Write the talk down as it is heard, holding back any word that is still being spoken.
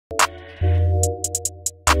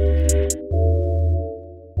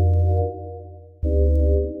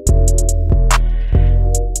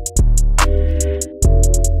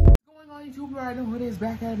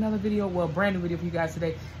back at another video, well, brand new video for you guys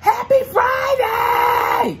today. Happy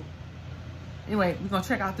Friday! Anyway, we're gonna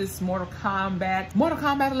check out this Mortal Kombat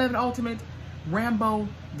 11 Ultimate Rambo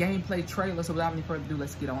gameplay trailer. So without any further ado,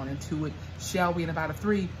 let's get on into it. Shall we? In about a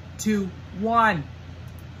 3, 2, 1.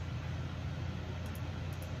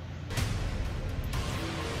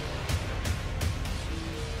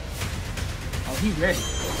 Oh, he ready.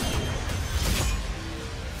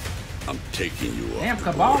 I'm taking you Damn, off.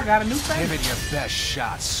 Cabal got a new face. Give it your best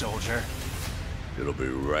shot, soldier. It'll be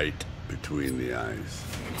right between the eyes.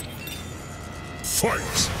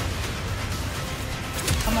 Fight!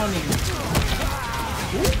 Come on in.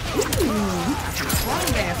 Ooh,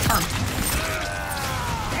 strong ass person.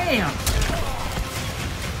 Damn.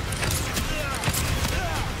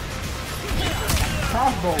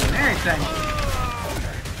 Crossbow and everything.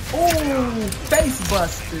 Ooh, face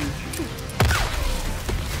buster.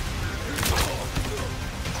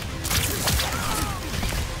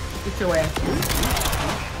 Get your ass.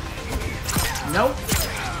 Nope.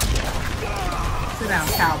 Sit down,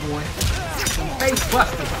 cowboy. Some face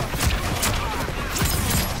buster.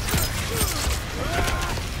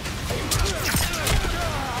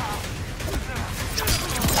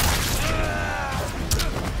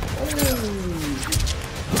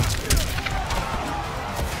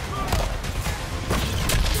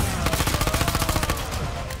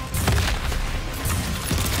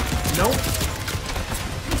 Nope.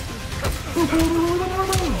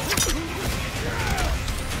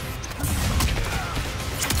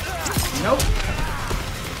 Nope.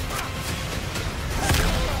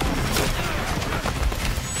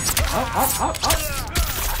 Up.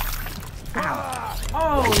 Ow.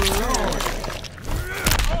 Oh, Lord.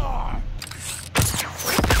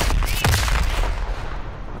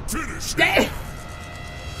 Finish! Damn.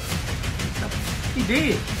 He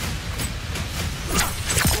did.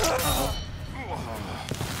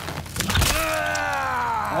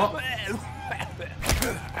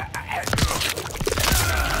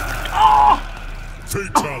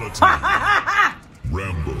 Fatality!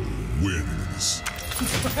 Rambo wins.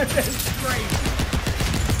 That's great.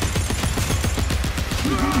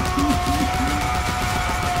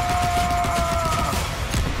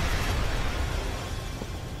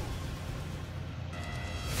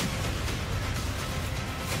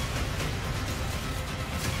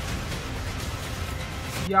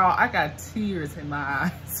 Y'all, I got tears in my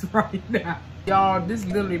eyes right now. Y'all, this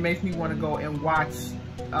literally makes me want to go and watch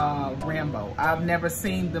Rambo. I've never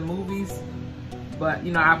seen the movies, but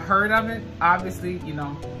you know, I've heard of it, obviously, you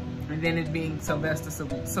know, and then it being Sylvester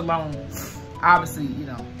Stallone, obviously, you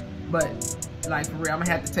know, but like for real, I'm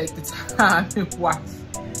gonna have to take the time to watch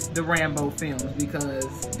the Rambo films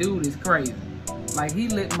because dude is crazy. Like, he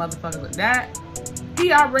lit motherfuckers like that.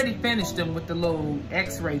 He already finished them with the little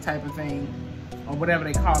X-ray type of thing, or whatever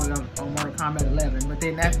they call it on Mortal Kombat 11. But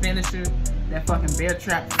then that finisher, that fucking bear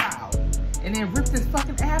trap, pow, and then ripped his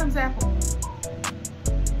fucking Adam's apple.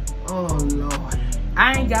 Oh, Lord.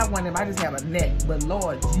 I ain't got one of them. I just have a neck, but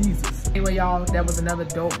Lord Jesus. Anyway, y'all, that was another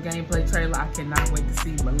dope gameplay trailer. I cannot wait to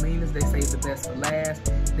see Melina's. They saved the best for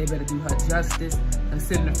last. They better do her justice,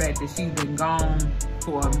 considering the fact that she's been gone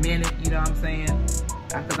for a minute, you know what I'm saying?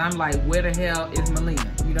 Because I'm like, where the hell is Melina?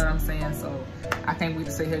 You know what I'm saying? So I can't wait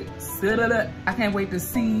to see her. I can't wait to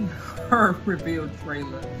see her reveal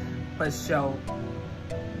trailer for sure.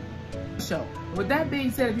 With that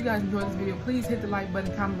being said, if you guys enjoyed this video, please hit the like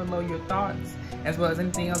button, comment below your thoughts, as well as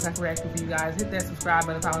anything else I can react to for you guys. Hit that subscribe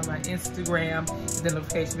button, follow my Instagram, hit the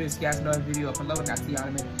notification bell so you guys know the video up and load. I'll see y'all in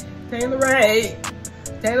a minute.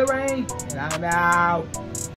 Taylor Ray, and I'm out.